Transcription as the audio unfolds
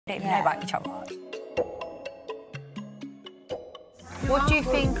They don't even know about each other. What do you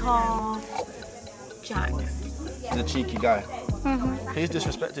think of Jax? He's a cheeky guy. He's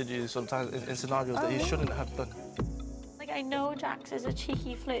disrespected you sometimes in scenarios that he shouldn't have done. Like, I know Jax is a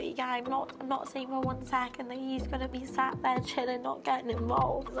cheeky, flirty guy. I'm not saying for 1 second that he's gonna be sat there chilling, not getting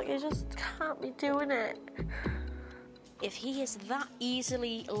involved. Like, I just can't be doing it. If he is that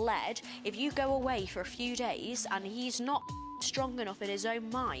easily led, if you go away for a few days and he's not strong enough in his own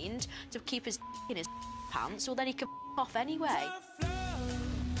mind to keep his in his pants, well then he can off anyway.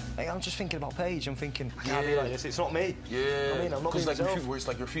 Hey, I'm just thinking about Paige. I'm thinking, I can't be like this. It's not me. Yeah. I mean, I'm not being like myself. where it's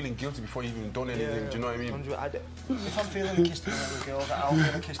like you're feeling guilty before you've even done anything. Do you know what I mean? If I'm feeling a kiss tonight with a girl, I'll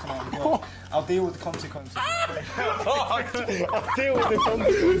feel a kiss tonight with a girl. I'll deal with the consequences. I'll deal with the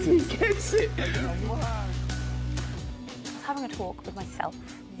consequences. Gets it. Having a talk with myself,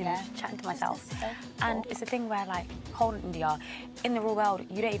 you know, chatting to myself. And it's a thing where, like, whole India, in the real world,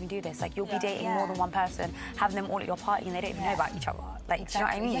 you don't even do this. Like, you'll be dating more than one person, having them all at your party, and they don't even know about each other. Like,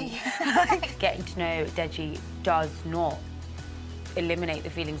 Exactly. do you know what I mean? Getting to know Deji does not eliminate the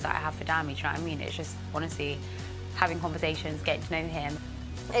feelings that I have for Dami, do you know what I mean? It's just, honestly, having conversations, getting to know him.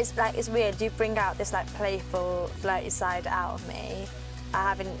 It's like, it's weird. You bring out this like playful, flirty side out of me. I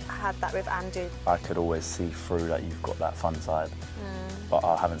haven't had that with Andrew. I could always see through that you've got that fun side, but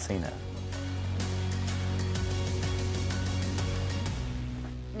I haven't seen it.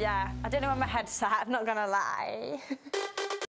 Yeah, I don't know where my head's at, I'm not gonna lie.